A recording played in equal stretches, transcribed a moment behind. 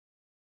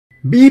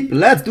Beep,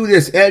 let's do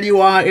this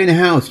LUI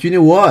in-house. You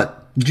know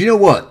what?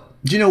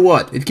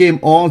 It came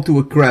all to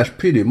a crash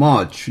pretty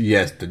much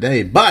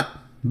yesterday. But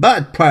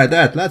prior to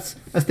that, let's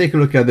take a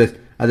look at this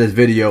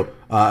video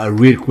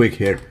real quick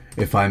here,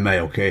 if I may,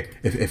 okay?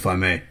 If I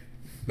may.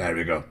 There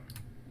we go.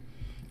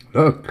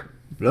 Look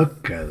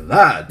at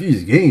that.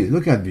 These gains.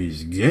 Look at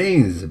these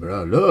gains,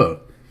 bro.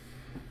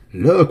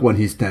 Look, when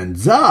he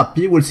stands up,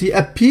 you will see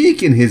a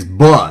peak in his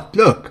butt.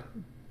 Look.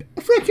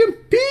 A freaking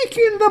peak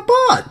in the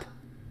butt.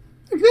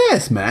 Like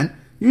this, man.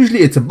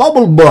 Usually it's a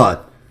bubble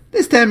butt.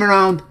 This time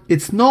around,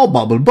 it's no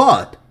bubble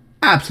butt.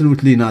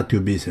 Absolutely not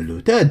to be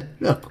saluted.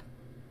 Look,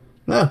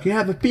 you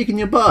have a peak in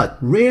your butt.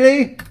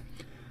 Really?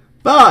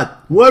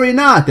 But worry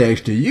not,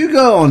 actually. You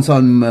go on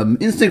some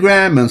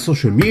Instagram and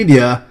social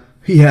media,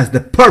 he has the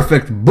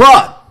perfect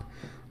butt.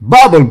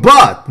 Bubble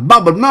butt.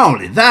 Bubble, not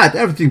only that,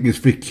 everything is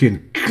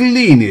freaking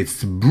clean.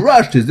 It's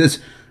brushed. Is this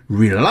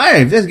real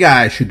life? This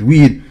guy should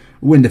win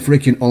the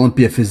freaking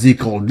Olympia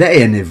Physique all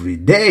day and every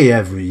day,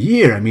 every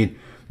year. I mean,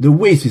 the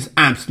waist is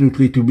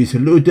absolutely to be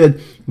saluted.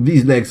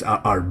 These legs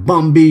are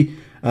Bambi.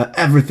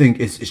 Everything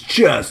is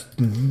just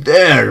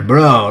there,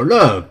 bro.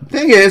 Look,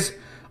 thing is,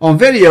 on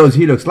videos,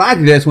 he looks like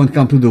this when it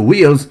comes to the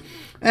wheels.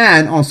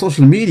 And on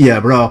social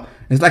media, bro,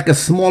 it's like a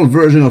small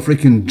version of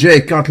freaking Jay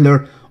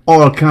Cutler.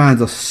 All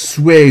kinds of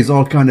sways,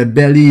 all kinds of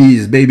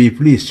bellies, baby,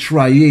 please,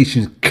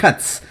 striations,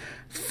 cuts,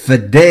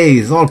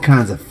 fadets, all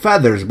kinds of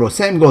feathers, bro.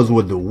 Same goes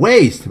with the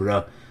waist,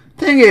 bro.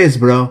 Thing is,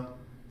 bro,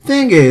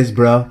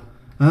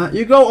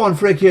 you go on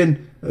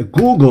freaking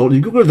Google,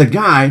 you Google the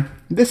guy,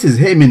 this is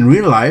him in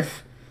real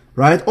life,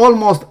 right?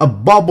 Almost a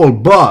bubble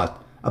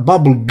butt, a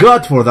bubble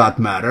gut for that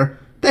matter.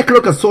 Take a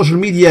look at social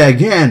media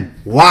again.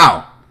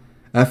 Wow.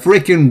 A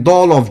freaking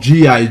doll of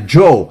G.I.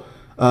 Joe.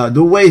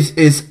 The waist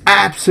is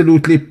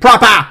absolutely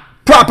proper.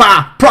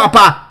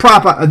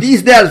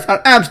 These delts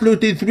are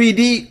absolutely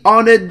 3D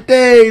on a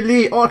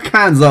daily. All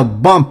kinds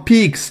of bump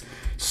peaks,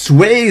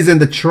 sways in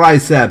the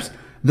triceps.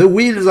 The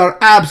wheels are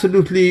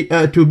absolutely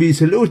to be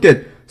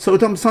saluted. So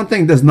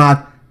something does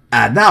not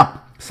add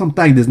up.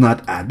 Something does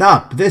not add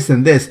up. This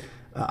and this.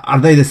 Are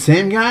they the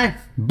same guy?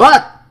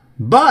 But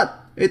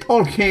it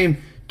all came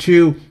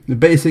to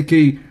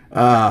basically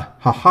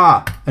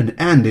an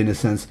end in a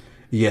sense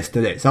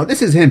yesterday. So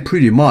this is him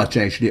pretty much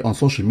actually on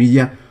social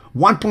media.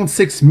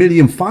 1.6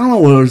 million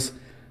followers,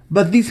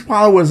 but these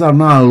followers are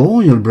not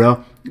loyal,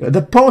 bro.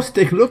 The post,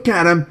 take a look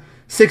at them.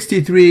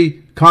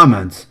 63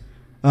 comments,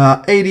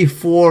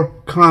 84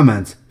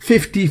 comments,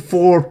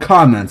 54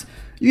 comments.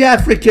 You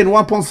have freaking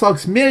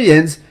 1.6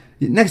 millions.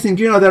 Next thing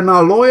you know, they're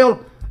not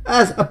loyal.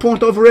 As a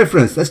point of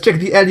reference, let's check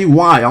the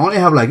LUI. I only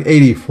have like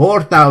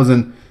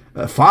 84,000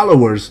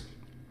 followers.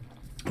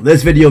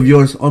 This video of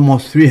yours,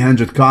 almost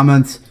 300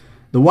 comments.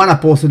 The one I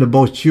posted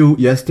about you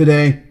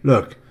yesterday,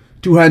 look,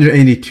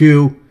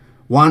 282,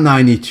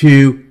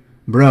 192,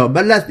 bro.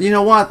 But you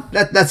know what?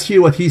 Let's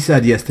hear what he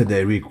said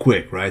yesterday real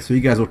quick, right? So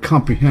you guys will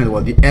comprehend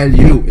what the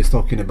LU is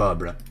talking about,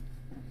 bro.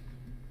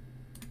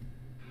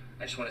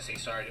 I just want to say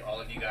sorry to all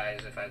of you guys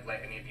if I've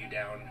let any of you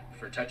down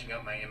for touching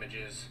up my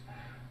images.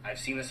 I've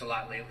seen this a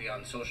lot lately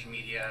on social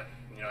media.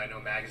 You know, I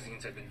know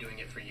magazines have been doing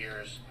it for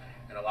years,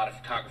 and a lot of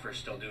photographers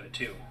still do it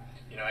too.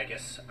 You know, I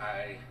guess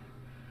I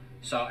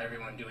saw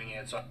everyone doing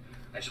it, so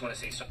I just want to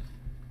say sorry.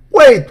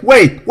 Wait. Can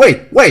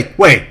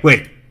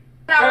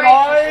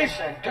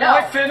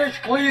I finish,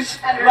 please?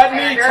 Let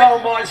me tell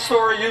my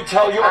story, you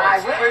tell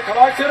yours. Can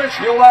I finish?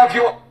 You'll have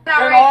your...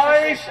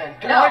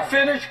 Can I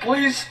finish,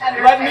 please?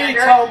 Let me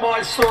tell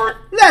my story.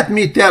 Let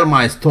me tell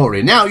my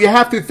story. Now, you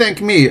have to thank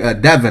me,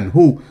 Devin,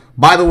 who,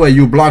 by the way,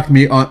 you blocked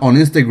me on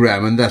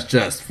Instagram, and that's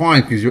just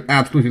fine, because you're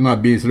absolutely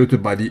not being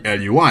saluted by the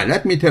LUI.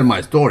 Let me tell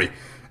my story.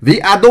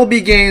 The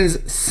Adobe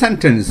Gains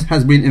sentence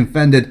has been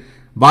invented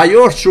by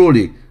yours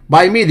truly,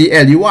 by me, the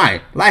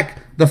LUI. Like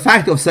the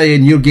fact of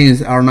saying your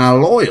gains are now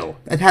loyal.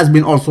 It has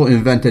been also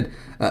invented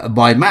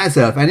by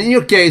myself. And in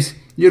your case,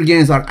 your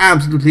gains are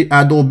absolutely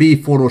Adobe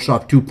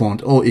Photoshop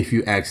 2.0 if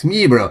you ask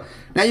me, bro.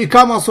 Now you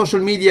come on social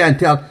media and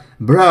tell,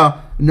 bro,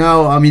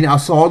 no, I mean, I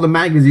saw all the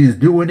magazines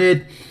doing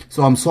it,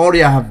 so I'm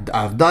sorry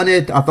I've done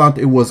it. I thought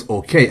it was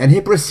okay. And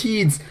he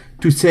proceeds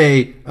to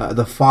say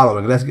the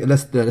following.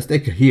 Let's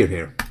take a hear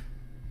here.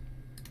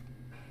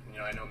 You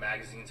know, I know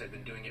magazines have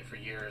been doing it for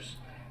years,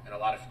 and a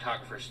lot of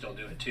photographers still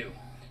do it too.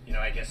 You know,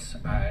 I guess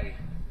I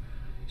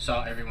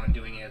saw everyone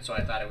doing it, so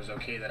I thought it was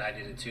okay that I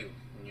did it too.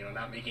 You know,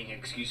 not making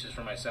excuses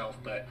for myself,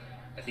 but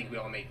I think we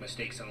all make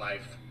mistakes in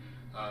life.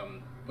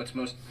 What's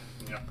most,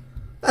 you know...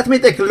 Let me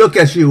take a look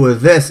at you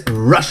with this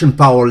Russian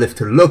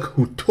powerlifter. Look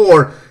who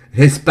tore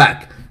his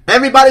back.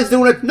 Everybody's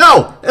doing it?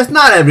 No, it's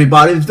not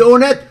everybody's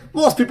doing it.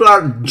 Most people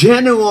are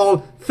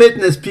genuine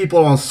fitness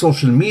people on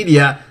social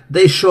media.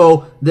 They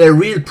show their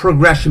real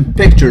progression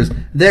pictures,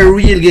 their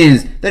real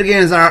gains. Their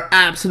gains are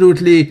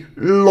absolutely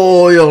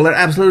loyal. They're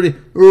absolutely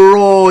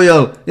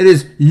royal. It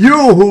is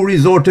you who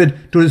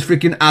resorted to this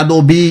freaking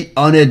Adobe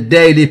on a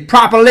daily,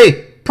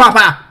 properly,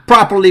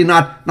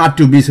 not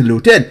to be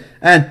saluted.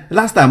 And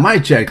last time I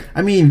checked,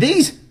 I mean,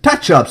 these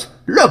touch-ups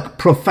look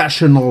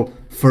professional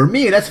for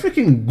me. Let's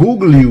freaking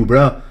Google you,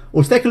 bro.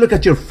 Or take a look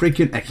at your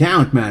freaking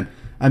account, man.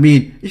 I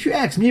mean, if you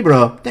ask me,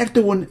 bro, they're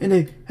doing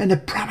in a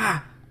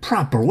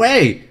proper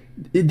way.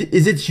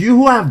 Is it you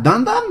who have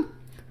done them?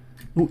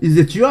 Is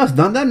it you who has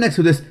done them next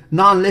to this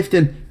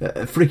non-lifting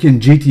freaking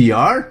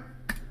GTR?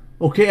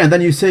 Okay, and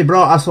then you say,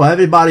 bro, I saw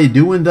everybody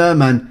doing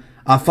them and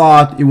I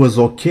thought it was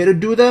okay to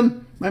do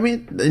them. I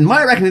mean, in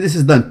my reckoning, this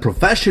is done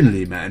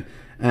professionally, man.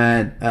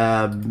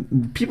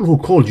 And people who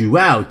called you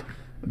out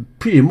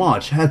pretty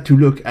much had to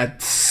look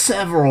at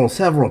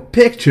several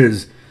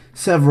pictures,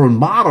 several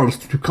models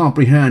to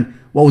comprehend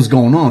what was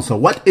going on. So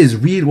what is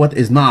real, what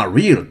is not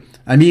real?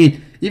 I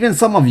mean, even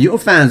some of your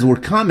fans were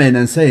coming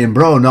and saying,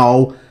 bro,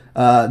 no,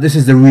 this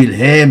is the real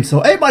him.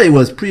 So everybody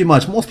was pretty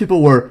much, most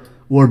people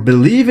were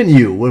believing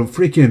you, were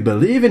freaking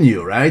believing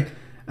you, right?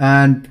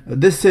 And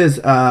this is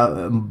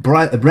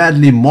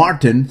Bradley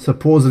Martin,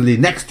 supposedly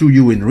next to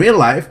you in real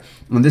life.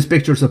 And this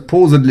picture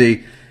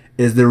supposedly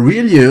is the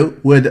real you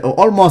with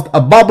almost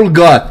a bubble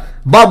gut.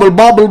 Bubble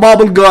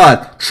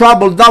gut.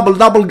 Trouble,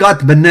 double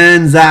gut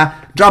bonanza.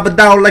 Drop it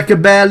down like a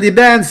belly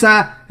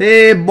dancer.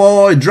 Hey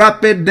boy,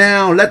 drop it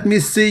down. Let me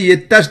see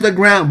it touch the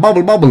ground.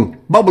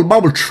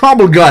 Bubble,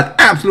 trouble gut.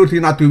 Absolutely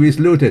not to be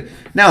saluted.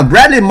 Now,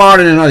 Bradley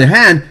Martin, on the other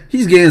hand,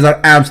 his gains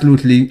are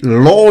absolutely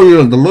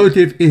loyal. The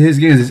loyalty in his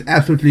gains is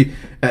absolutely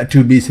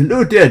to be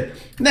saluted.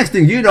 Next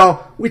thing you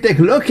know, we take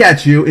a look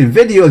at you in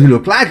videos. You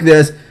look like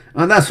this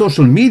on that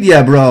social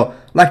media, bro.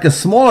 Like a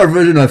smaller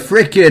version of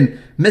freaking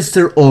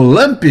Mr.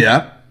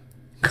 Olympia.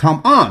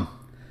 Come on.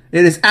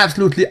 It is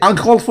absolutely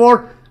uncalled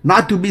for.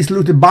 Not to be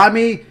saluted by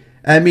me.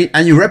 I mean,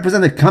 and you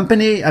represent a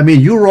company. I mean,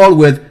 you roll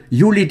with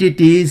Yuli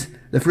TTs,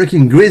 the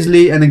freaking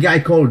Grizzly, and a guy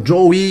called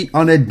Joey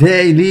on a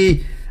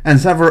daily, and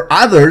several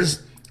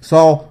others.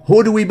 So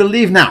who do we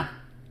believe now?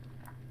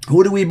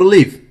 Who do we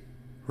believe?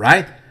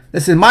 Right?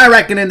 This is my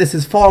reckoning. This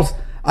is false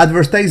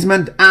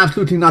advertisement.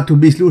 Absolutely not to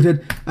be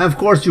saluted. And of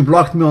course, you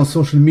blocked me on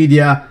social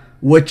media,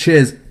 which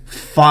is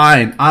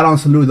fine. I don't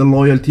salute the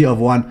loyalty of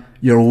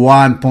your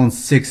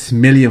 1.6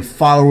 million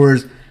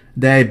followers.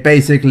 They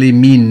basically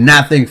mean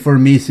nothing for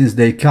me since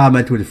they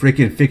comment with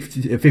freaking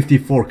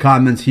 54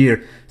 comments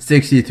here,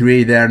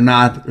 63. They're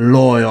not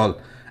loyal.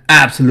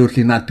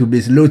 Absolutely not to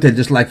be saluted,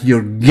 just like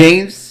your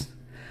games.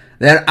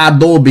 They're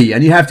Adobe,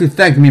 and you have to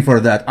thank me for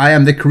that. I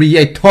am the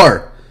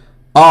creator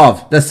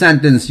of the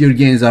sentence, your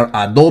gains are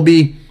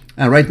Adobe.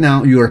 And right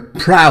now, you're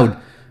proud,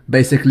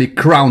 basically,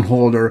 crown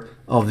holder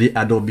of the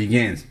Adobe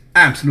gains.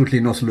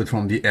 Absolutely no salute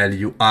from the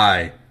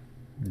LUI.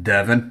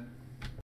 Devin.